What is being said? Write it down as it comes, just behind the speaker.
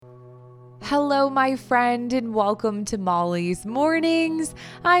Hello, my friend, and welcome to Molly's Mornings.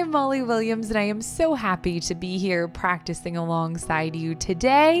 I'm Molly Williams, and I am so happy to be here practicing alongside you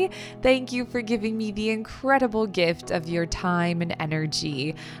today. Thank you for giving me the incredible gift of your time and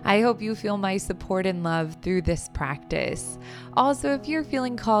energy. I hope you feel my support and love through this practice. Also, if you're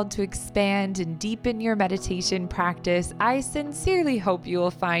feeling called to expand and deepen your meditation practice, I sincerely hope you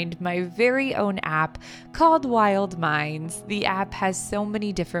will find my very own app called Wild Minds. The app has so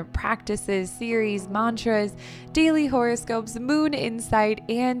many different practices, series, mantras, daily horoscopes, moon insight,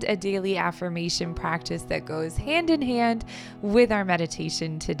 and a daily affirmation practice that goes hand in hand with our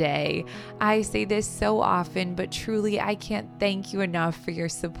meditation today. I say this so often, but truly I can't thank you enough for your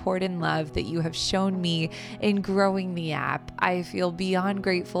support and love that you have shown me in growing the app. I feel beyond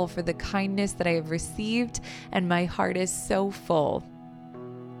grateful for the kindness that I have received, and my heart is so full.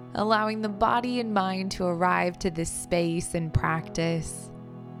 Allowing the body and mind to arrive to this space and practice.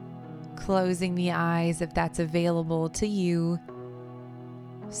 Closing the eyes if that's available to you.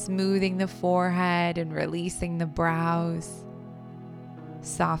 Smoothing the forehead and releasing the brows.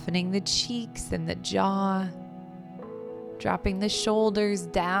 Softening the cheeks and the jaw. Dropping the shoulders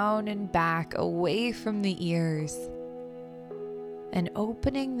down and back away from the ears. And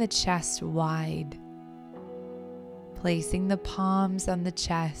opening the chest wide. Placing the palms on the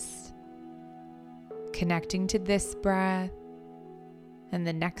chest. Connecting to this breath. And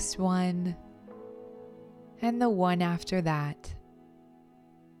the next one, and the one after that.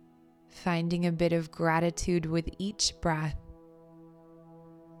 Finding a bit of gratitude with each breath.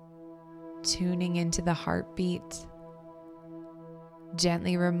 Tuning into the heartbeat.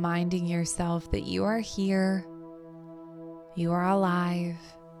 Gently reminding yourself that you are here, you are alive.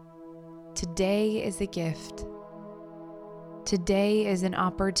 Today is a gift. Today is an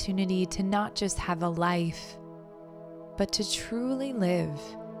opportunity to not just have a life, but to truly live.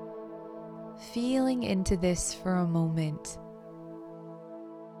 Feeling into this for a moment.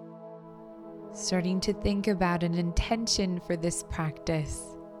 Starting to think about an intention for this practice.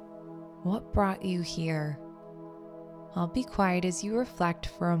 What brought you here? I'll be quiet as you reflect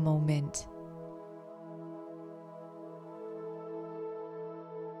for a moment.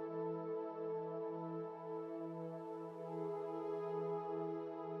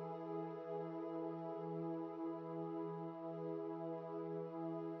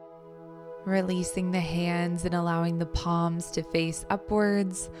 Releasing the hands and allowing the palms to face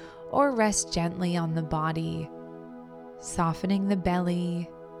upwards or rest gently on the body. Softening the belly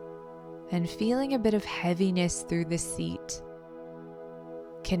and feeling a bit of heaviness through the seat.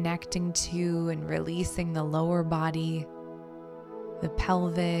 Connecting to and releasing the lower body, the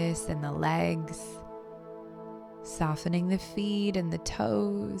pelvis and the legs. Softening the feet and the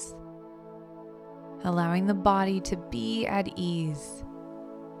toes. Allowing the body to be at ease.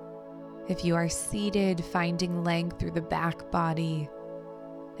 If you are seated, finding length through the back body,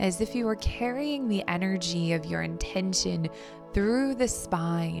 as if you were carrying the energy of your intention through the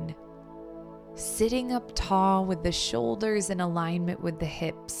spine, sitting up tall with the shoulders in alignment with the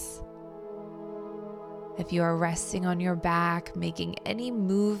hips. If you are resting on your back, making any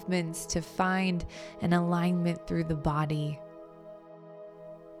movements to find an alignment through the body.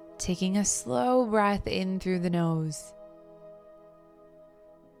 Taking a slow breath in through the nose.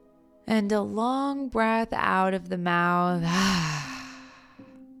 And a long breath out of the mouth.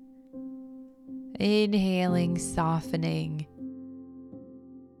 Inhaling, softening.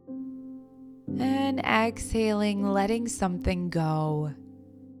 And exhaling, letting something go.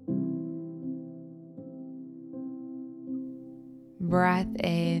 Breath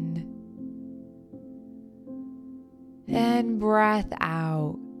in. And breath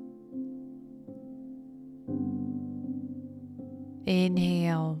out.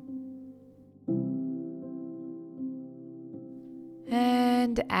 Inhale.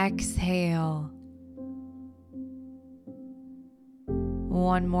 And exhale.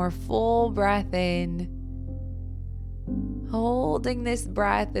 One more full breath in. Holding this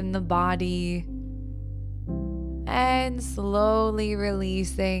breath in the body. And slowly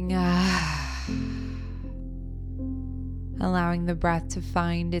releasing. Allowing the breath to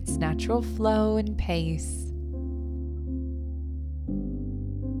find its natural flow and pace.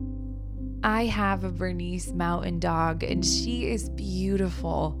 I have a Bernese mountain dog, and she is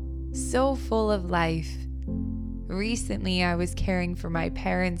beautiful, so full of life. Recently, I was caring for my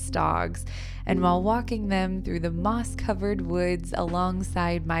parents' dogs, and while walking them through the moss-covered woods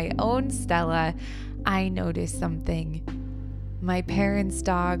alongside my own Stella, I noticed something. My parents'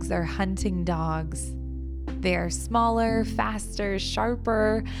 dogs are hunting dogs. They are smaller, faster,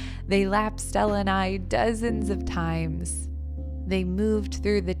 sharper. They lap Stella and I dozens of times. They moved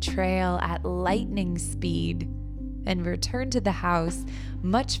through the trail at lightning speed and returned to the house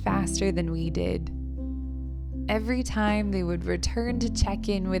much faster than we did. Every time they would return to check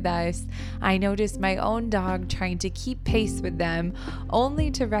in with us, I noticed my own dog trying to keep pace with them, only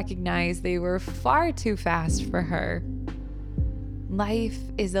to recognize they were far too fast for her. Life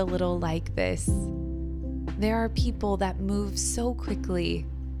is a little like this. There are people that move so quickly,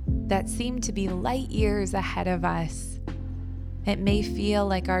 that seem to be light years ahead of us. It may feel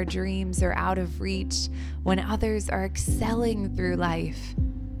like our dreams are out of reach when others are excelling through life.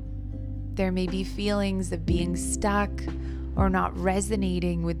 There may be feelings of being stuck or not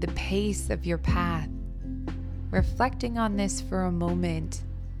resonating with the pace of your path. Reflecting on this for a moment,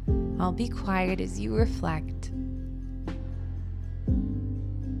 I'll be quiet as you reflect.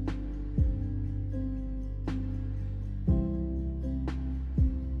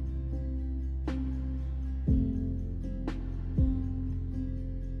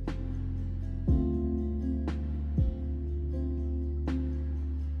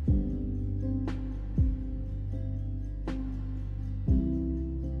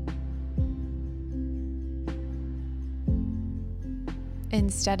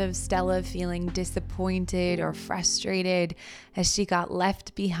 Instead of Stella feeling disappointed or frustrated as she got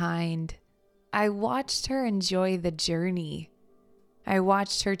left behind, I watched her enjoy the journey. I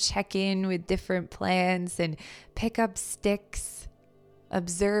watched her check in with different plants and pick up sticks,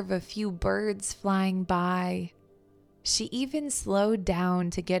 observe a few birds flying by. She even slowed down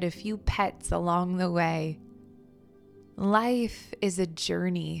to get a few pets along the way. Life is a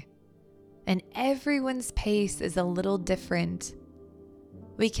journey, and everyone's pace is a little different.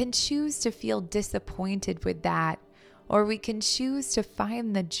 We can choose to feel disappointed with that, or we can choose to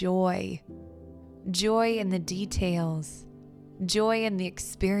find the joy. Joy in the details, joy in the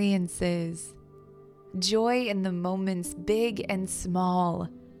experiences, joy in the moments big and small.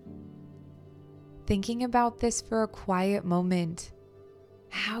 Thinking about this for a quiet moment,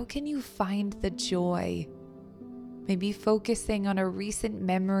 how can you find the joy? Maybe focusing on a recent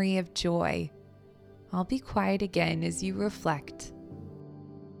memory of joy. I'll be quiet again as you reflect.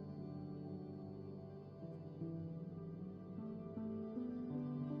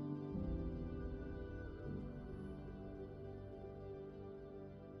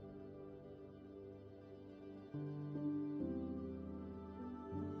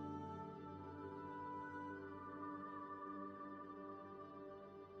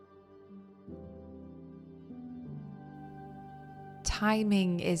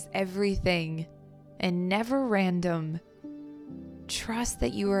 Timing is everything and never random. Trust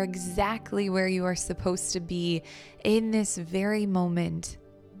that you are exactly where you are supposed to be in this very moment.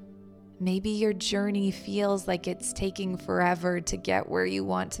 Maybe your journey feels like it's taking forever to get where you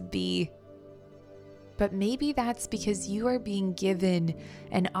want to be. But maybe that's because you are being given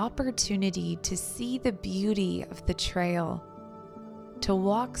an opportunity to see the beauty of the trail, to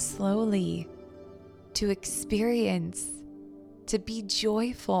walk slowly, to experience, to be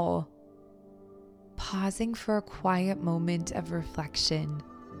joyful. Pausing for a quiet moment of reflection.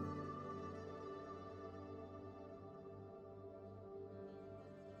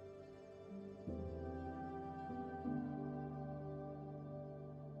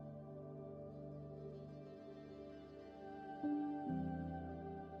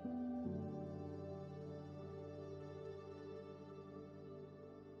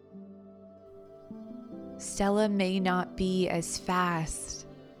 Stella may not be as fast,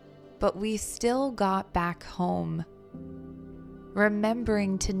 but we still got back home.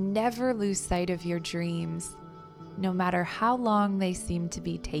 Remembering to never lose sight of your dreams, no matter how long they seem to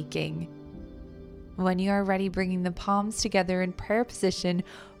be taking. When you are ready, bringing the palms together in prayer position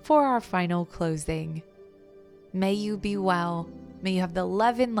for our final closing. May you be well. May you have the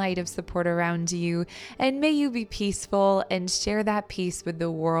love and light of support around you, and may you be peaceful and share that peace with the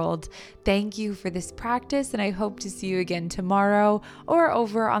world. Thank you for this practice, and I hope to see you again tomorrow or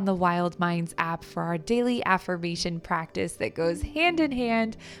over on the Wild Minds app for our daily affirmation practice that goes hand in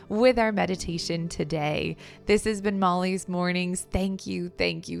hand with our meditation today. This has been Molly's Mornings. Thank you,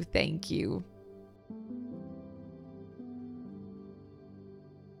 thank you, thank you.